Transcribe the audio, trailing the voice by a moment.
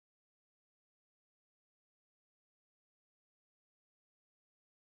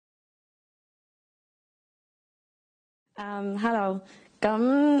Hello，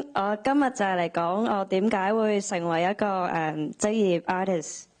咁我今日就係嚟講我點解會成為一個職業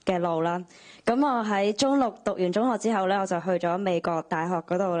artist 嘅路啦。咁我喺中六讀完中學之後咧，我就去咗美國大學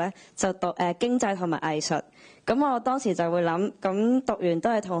嗰度咧，就讀經濟同埋藝術。咁我當時就會諗，咁讀完都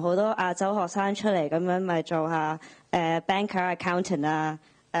係同好多亞洲學生出嚟咁樣，咪做下banker、accountant 啊、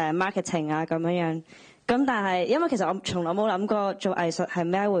marketing 啊咁樣。咁但係因為其實我從來冇諗過做藝術係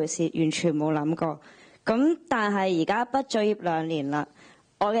咩一回事，完全冇諗過。咁但係而家畢咗業2年啦，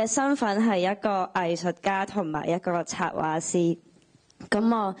我嘅身份係一個藝術家同埋一個插畫師。咁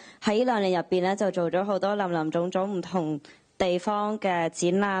我喺呢2年入邊咧，就做咗好多林林總總唔同地方嘅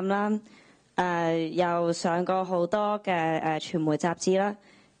展覽啦，又上過好多嘅傳媒雜誌啦。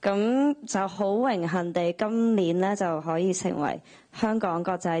咁就好榮幸地今年咧就可以成為香港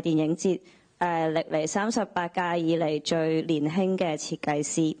國際電影節歷嚟38屆以嚟最年輕嘅設計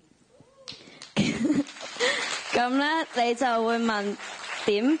師。咁咧，你就會問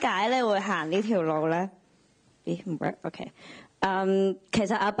點解你會行呢條路咧？咦，唔 work，OK。其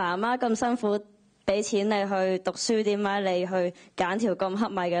實阿爸阿媽咁辛苦俾錢你去讀書，點解你去揀條咁黑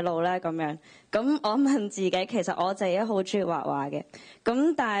米嘅路咧？咁樣，咁我問自己，其實我自己好中意畫畫嘅，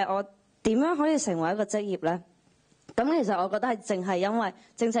咁但係我點樣可以成為一個職業咧？咁其實我覺得係正係因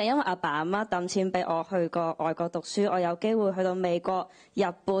為阿爸阿媽揼錢俾我去過外國讀書，我有機會去到美國、日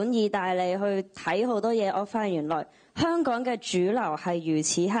本、意大利去睇好多嘢，我發現原來香港嘅主流係如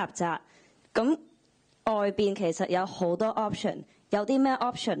此狹窄。咁外邊其實有好多 option， 有啲咩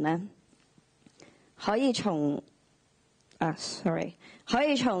option 呢？可以從呢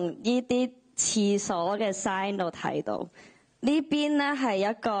啲廁所嘅 sign 度睇到。呢邊咧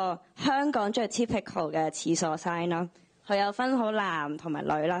係一個香港最 typical 嘅廁所 sign 啦，佢有分好男同埋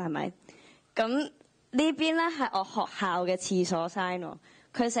女啦，係咪？咁呢邊咧係我學校嘅廁所 sign 喎，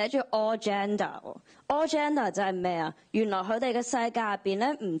佢寫住 all gender。all gender 就係咩啊？原來佢哋嘅世界入邊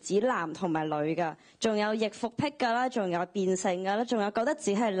咧唔止男同埋女㗎，仲有易服癖㗎啦，仲有變性㗎啦，仲有覺得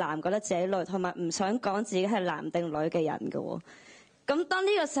自己係男覺得自己女，同埋唔想講自己係男定女嘅人㗎喎。咁當呢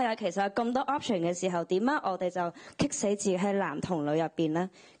個世界其實有咁多 option 嘅時候，點解我哋就棘死自己喺男同女入邊咧？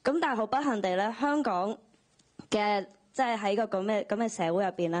咁但係好不幸地咧，香港嘅即係喺個咁嘅社會入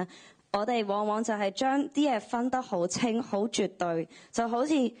邊咧，我哋往往就係將啲嘢分得好清、好絕對，就好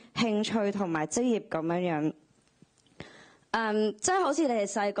似興趣同埋職業咁樣樣。即係好似你哋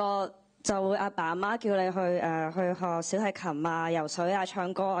細個就會阿爸阿媽叫你去學小提琴啊、游水啊、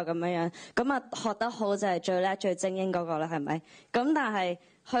唱歌啊咁樣樣，咁啊學得好就係最叻最精英嗰個啦，係咪？咁但係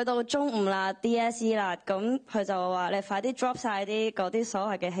去到中五啦、DSE 啦，咁佢就話你快啲 drop 晒啲嗰啲所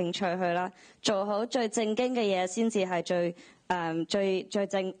謂嘅興趣去啦，做好最正經嘅嘢先至係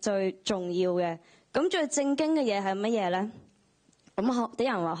最重要嘅。咁最正經嘅嘢係乜嘢咧？咁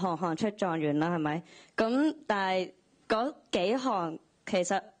啲人話行行出狀元啦，係咪？咁但係嗰幾行其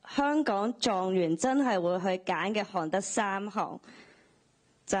實香港狀元真係會去揀嘅行得3行，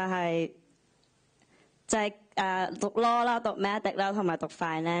就係讀 law 啦、讀 medic 啦，同埋讀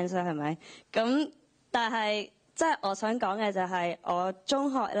finance 啦，係咪？咁但係即係我想講嘅就係我中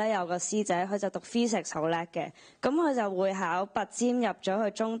學咧有個師姐，佢就讀 physics 好叻嘅，咁佢就會考拔尖入咗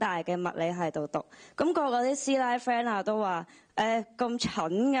去中大嘅物理系度讀。咁個啲師奶 friend 啊都話咁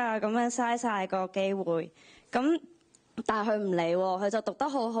蠢㗎，咁樣嘥晒個機會。咁但係佢唔理喎，佢就讀得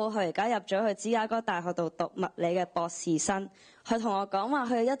好好，佢而家入咗去芝加哥大學度讀物理嘅博士生。佢同我講話，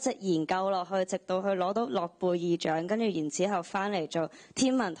佢一直研究落去，直到佢攞到諾貝爾獎，跟住然之後翻嚟做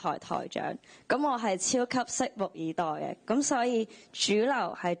天文台台長。咁我係超級拭目以待嘅。咁所以主流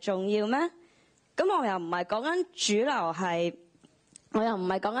係重要咩？咁我又唔係講緊主流係，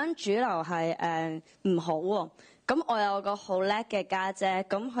唔好喎。咁我有個好叻嘅家姐，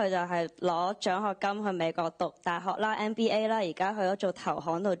咁佢就係攞獎學金去美國讀大學啦、MBA 啦，而家去咗做投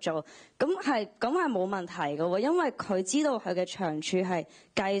行度做，咁係冇問題嘅喎，因為佢知道佢嘅長處係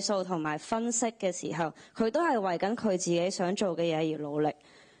計數同埋分析嘅時候，佢都係為緊佢自己想做嘅嘢而努力。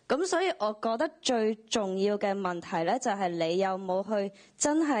咁所以我覺得最重要嘅問題咧，就係你有冇去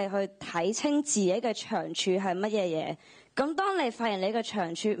真係去睇清自己嘅長處係乜嘢嘢。咁當你發現你嘅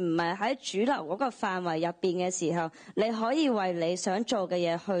長處唔係喺主流嗰個範圍入邊嘅時候，你可以為你想做嘅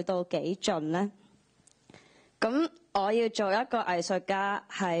嘢去到幾盡呢？咁我要做一個藝術家，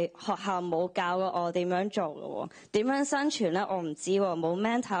係學校冇教過我點樣做嘅喎，點樣生存呢？我唔知喎，冇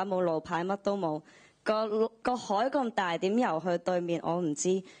mentor 冇路牌，乜都冇。個海咁大，點游去對面我唔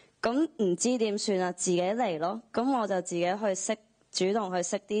知。咁唔知點算啊？自己嚟咯。咁我就自己去主動去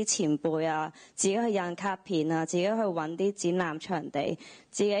識啲前輩啊，自己去印卡片啊，自己去揾啲展覽場地，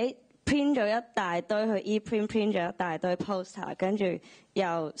自己 print 咗一大堆去 e-print print 咗一大堆 poster， 跟住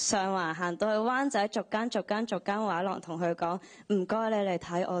由上環行到去灣仔，逐間畫廊同佢講唔該你嚟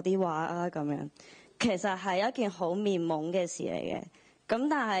睇我啲畫啊咁樣。其實係一件好面懵嘅事嚟嘅。咁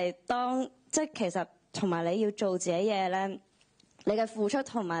但係其實同埋你要做自己嘢咧，你嘅付出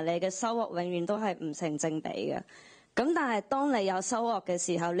同埋你嘅收穫永遠都係唔成正比嘅。咁但係當你有收穫嘅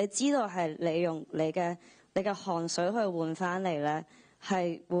時候，你知道係你用你嘅汗水去換翻嚟咧，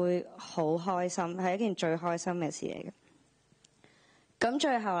係會好開心，係一件最開心嘅事嚟嘅。咁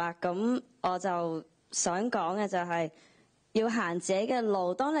最後啦，咁我就想講嘅就係要行自己嘅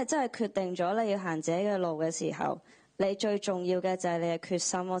路。當你真係決定咗你要行自己嘅路嘅時候，你最重要嘅就係你嘅決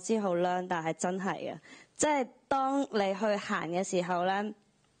心。我知好娘，但係真係嘅，即係當你去行嘅時候咧，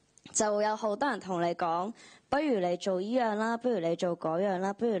就會有好多人同你講，不如你做依樣啦，不如你做嗰樣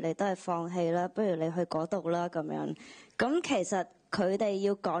啦，不如你都係放棄啦，不如你去嗰度啦咁樣。咁其實佢哋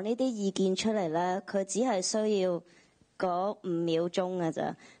要講呢啲意見出嚟咧，佢只係需要嗰5秒鐘嘅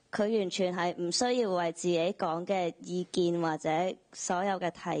咋，佢完全係唔需要為自己講嘅意見或者所有嘅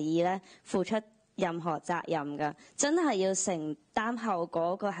提議咧付出任何責任㗎。真係要承擔後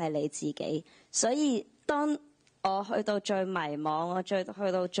果個係你自己。所以當我去到最迷茫，我去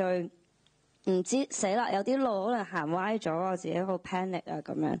到最唔知死啦，有啲路可能行歪咗，我自己好 panic 啊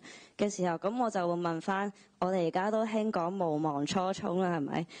咁樣嘅時候，咁我就會問翻我哋而家都興講無忘初衷啦，係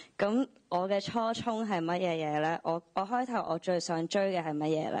咪？咁我嘅初衷係乜嘢嘢咧？我開頭我最想追嘅係乜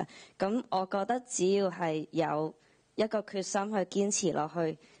嘢咧？咁我覺得只要係有一個決心去堅持落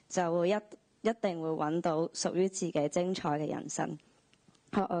去，就會一定會揾到屬於自己精彩嘅人生。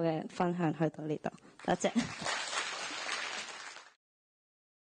好，我嘅分享去到呢度，多謝。